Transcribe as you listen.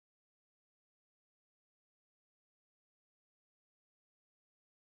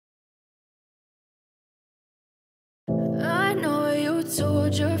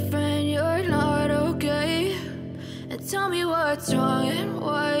Tell me what's wrong and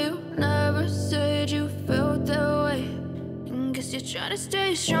why you never said you felt that way. And guess you're trying to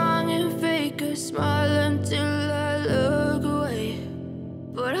stay strong and fake a smile until I look away.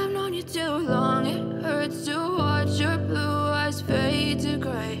 But I've known you too long, it hurts to watch your blue eyes fade to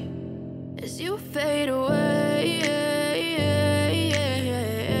gray as you fade away.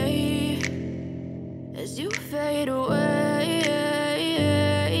 As you fade away.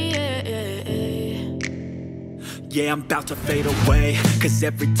 Yeah, I'm about to fade away, cause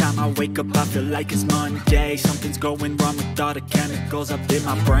every time I wake up I feel like it's Monday. Something's going wrong with all the chemicals up in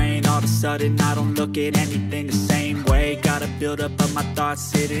my brain. All of a sudden I don't look at anything the same way. Got a buildup of my thoughts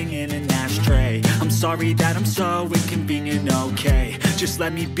sitting in an ashtray. I'm sorry that I'm so inconvenient, okay. Just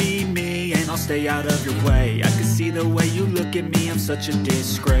let me be me and I'll stay out of your way. I can see the way you look at me, I'm such a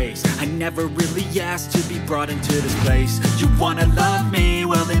disgrace. I never really asked to be brought into this place. You wanna love me?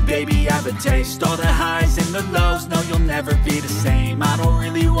 Well then baby I have a taste. All the highs and the lows, no you'll never be the same. I don't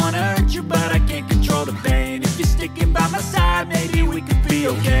really wanna hurt you but I can't control the pain. If you're sticking by my side maybe we could be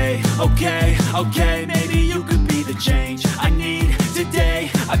okay. Okay, maybe you could be the change I need today.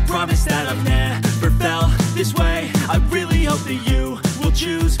 I promise that I've never felt this way. I really hope that you will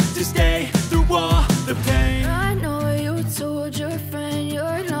choose to stay through all the pain. I know you told your friend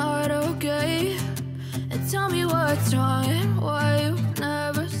you're not okay. And tell me what's wrong and why you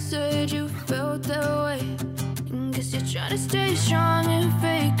never said you felt that way. And guess you're trying to stay strong and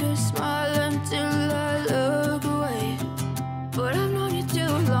fake a smile until I look away. But I've known you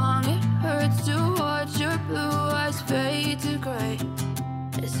too long, it hurts to watch your blue eyes fade to gray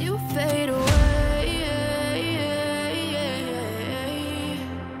as you fade away.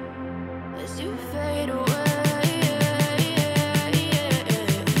 As you fade away.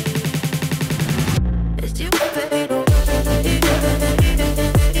 As you fade away.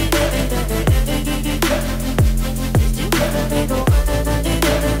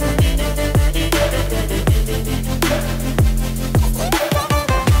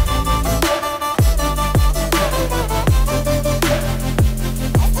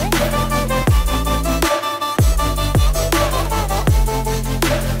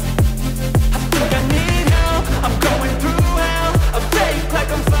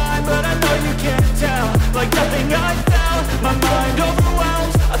 Like nothing I felt, my mind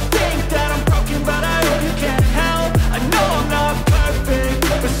overwhelms. I think that I'm broken, but I hope you can't help. I know I'm not perfect,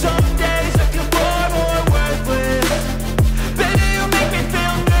 but some days I feel far more worthless. Baby, you make me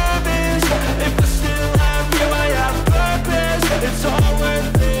feel nervous. If I still have you, I have purpose. It's all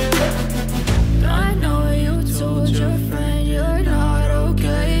worth it. I know you told your friend you're not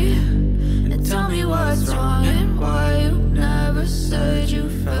okay. And tell me what's wrong and why you never said you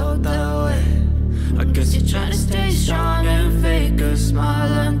felt that way. I guess you're trying to stay strong and fake a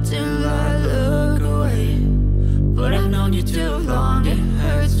smile until I look away. But I've known you too long, it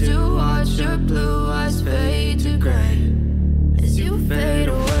hurts to watch your blue eyes fade to gray as you fade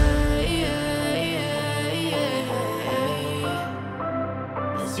away.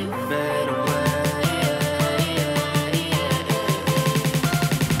 As you fade away.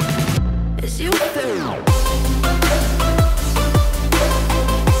 As you fade away.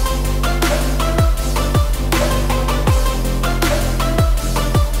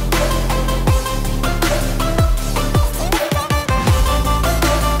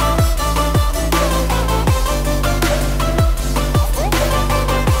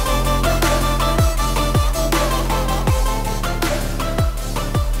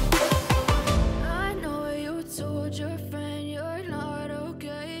 Told your friend you're not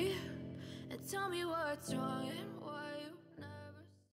okay. And tell me what's wrong and why